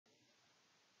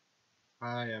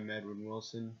Hi, I'm Edwin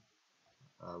Wilson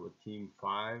with Team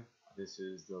 5. This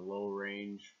is the low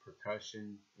range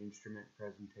percussion instrument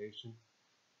presentation,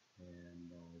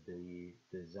 and the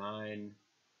design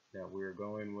that we're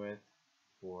going with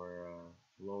for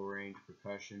low range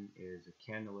percussion is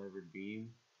a cantilevered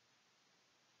beam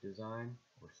design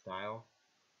or style.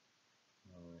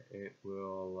 It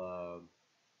will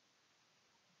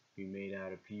be made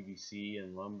out of PVC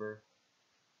and lumber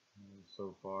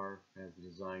so far as the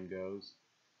design goes,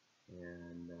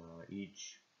 and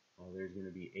there's going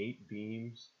to be 8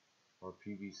 beams or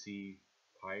PVC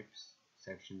pipes,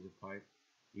 sections of pipe,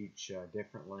 each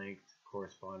different length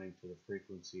corresponding to the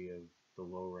frequency of the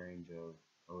low range of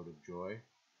Ode of Joy.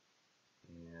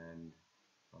 And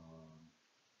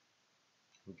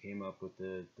we came up with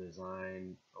the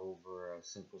design over a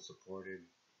simple supported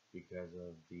because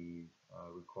of the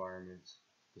requirements,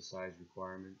 the size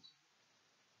requirements.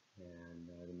 And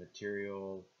the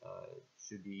material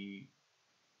should be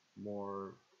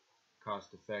more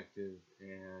cost effective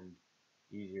and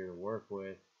easier to work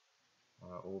with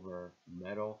over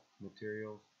metal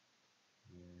materials.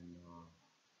 And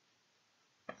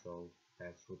so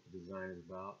that's what the design is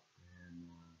about, and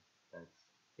that's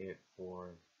it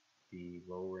for the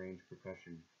low range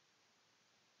percussion